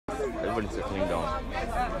everybody's settling down.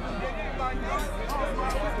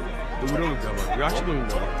 We don't look that bad. We actually don't look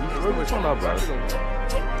that bad. It's not that bad.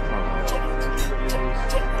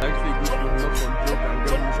 Actually, good to not from joke and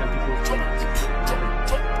get mission people.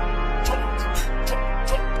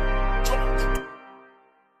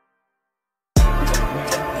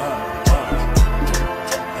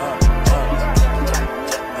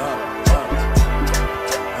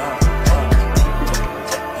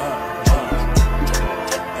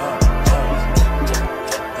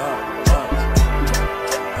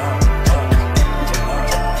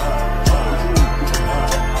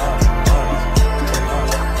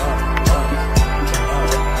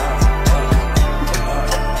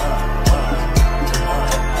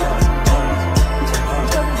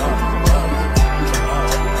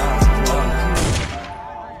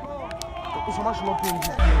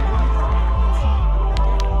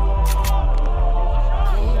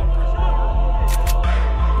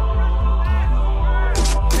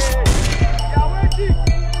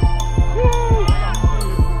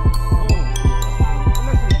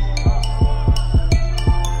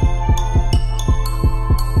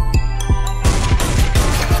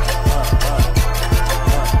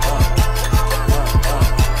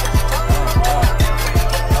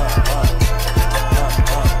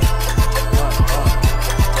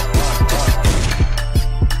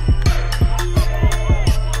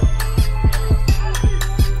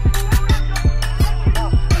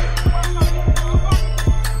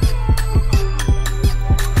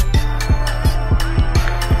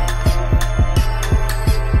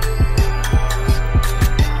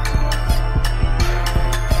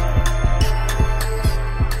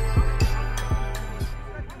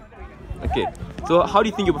 Okay, so how do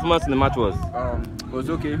you think your performance in the match was? It was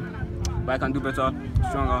okay, but I can do better,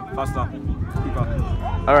 stronger, faster, quicker.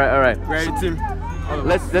 Alright. We're a team.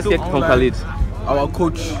 Let's get from Khalid. Our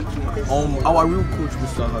coach, our real coach,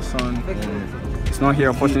 Mr. Hassan, is not here,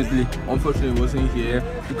 unfortunately. Unfortunately, he wasn't here.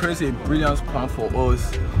 He created a brilliant plan for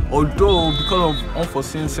us. Although, because of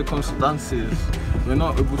unforeseen circumstances, we're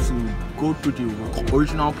not able to go through the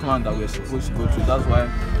original plan that we're supposed to go through. That's why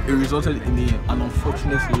it resulted in an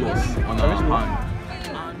unfortunate loss on our hand.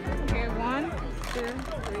 Okay, 1, 2,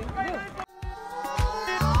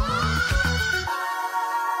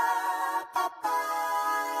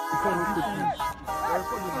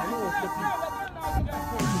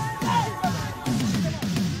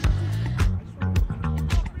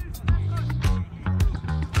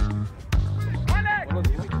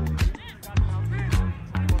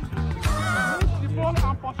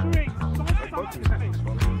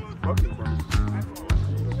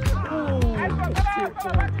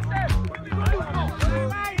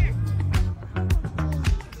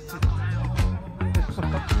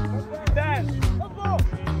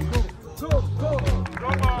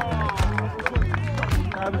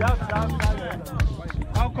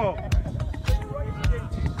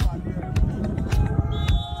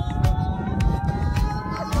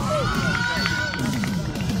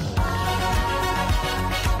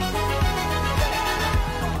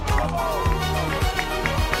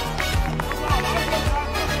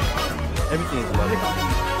 Everything is lovely.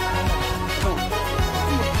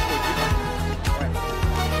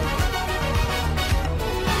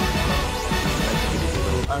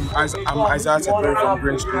 I'm AISEN from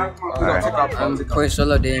Green School. I'm the coach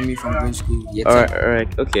Solo Demi from Green School.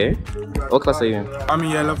 Alright, okay. What class are you in? I'm in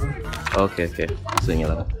year 11. Okay. So in year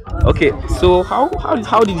 11. Okay, so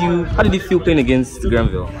how did you feel playing against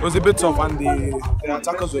Grenville? It was a bit tough, and the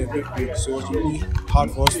attackers were a bit big, so it was really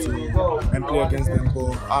hard for us to play against them.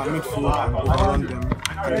 But our midfield and around them,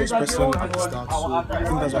 and was pressing at the start, so I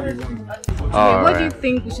think that's what we won. What do you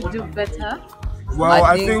think we should do better? Well,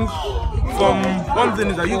 I think from one thing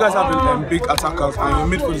is that you guys have big attackers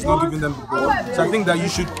and your midfield is not giving them the ball. So I think that you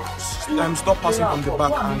should stop passing from the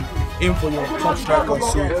back and aim for your top strikers.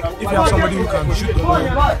 So if you have somebody who can shoot the ball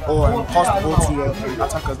or pass the ball to your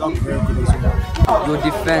attackers, that would be very good as well. Your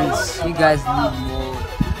defense, you guys need more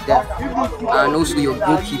depth, and also your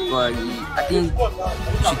goalkeeper. I think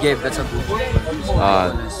you should get a better goalkeeper.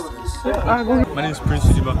 My name is Prince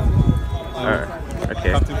Siba.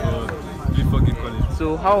 Okay. Captain for fucking college. So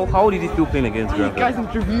how did you feel playing against Grenville? Guys,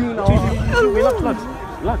 interview now.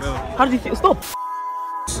 Relax. How did you feel? Stop.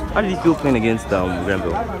 How did you feel playing against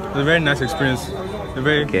Grenville? It was a very nice experience. A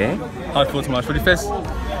very hard-fought match. For the first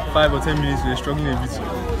 5 or 10 minutes, we were struggling a bit.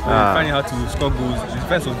 Finding how to score goals. The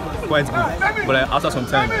defense was quite good, but after some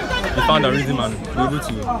time, we found our rhythm and we were able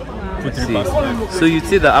to put 3 passes. So you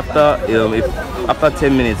say that after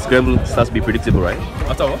 10 minutes, Grenville starts to be predictable, right?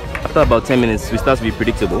 After what? After about 10 minutes, we start to be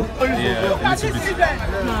predictable. Yeah, a little bit.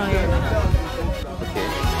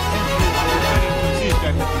 Okay.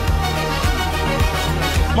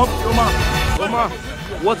 Omar,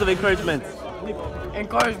 words of encouragement.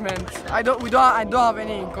 Encouragement. I don't have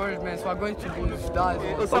any encouragement, so I'm going to lose.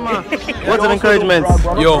 Osama, words of encouragement.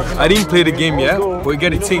 Yo, I didn't play the game yet, but we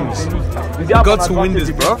get the things. We got to win this,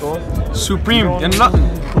 bro. Supreme, you're nothing.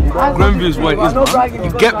 Grenville is what it is, man.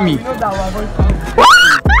 You get me.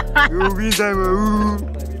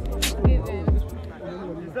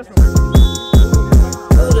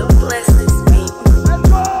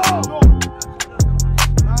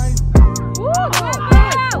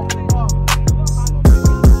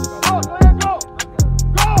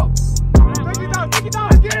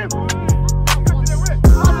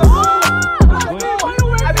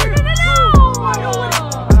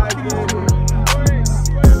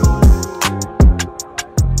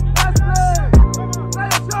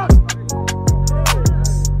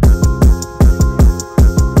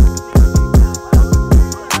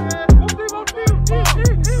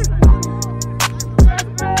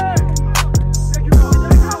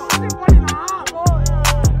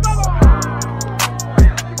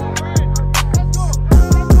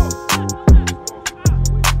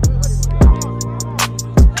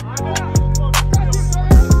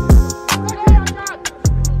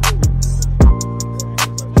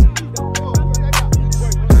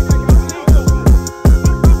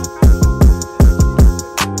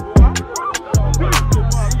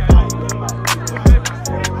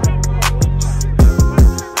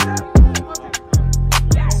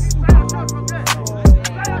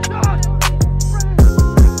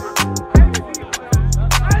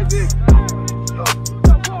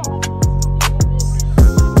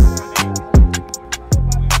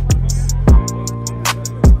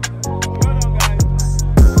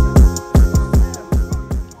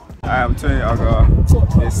 I'm telling you, I got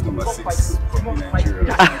this number 6 in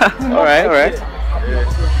Nigeria. Alright.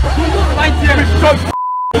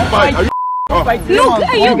 Look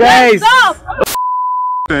at you guys. Stop!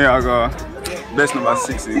 I got best number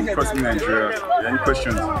 6 in Nigeria. Any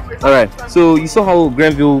questions? Alright. So you saw how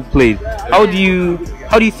Grenville played. How do you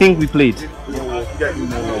think we played?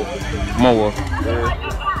 More work.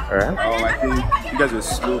 Alright. I think you guys were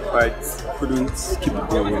slow, but couldn't keep the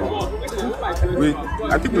ball well.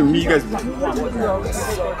 I think with me, you guys.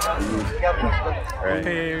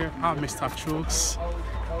 Hey, I'm Mr. Chooks,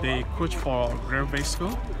 the coach for Grenville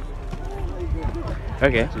School.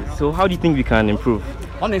 Okay. So how do you think we can improve?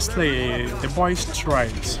 Honestly, the boys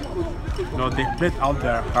tried. You know, they played out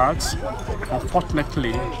their hearts.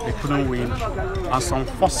 Unfortunately, they couldn't win, and some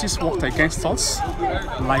forces worked against us,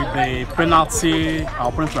 like the penalty our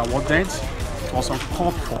opponents were awarded was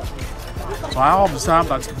uncalled for. So I observed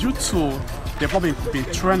that due to they've probably been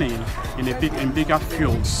training in bigger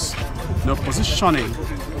fields, the positioning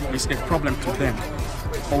is a problem to them.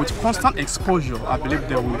 But with constant exposure, I believe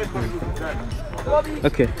they will improve.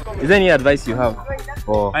 Okay. Is there any advice you have?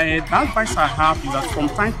 For The advice I have is that from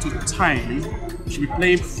time to time, you should be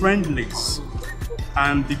playing friendlies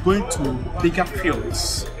and be going to bigger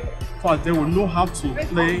fields, so they will know how to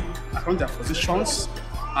play according to their positions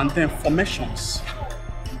and then formations,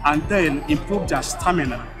 and then improve their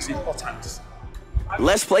stamina. Is important.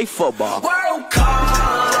 Let's play football.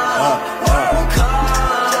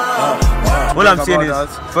 All I'm saying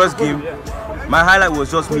is, first game, my highlight was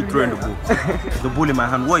just me throwing the ball. The ball in my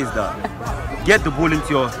hand. What is that? Get the ball into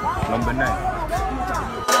your number 9.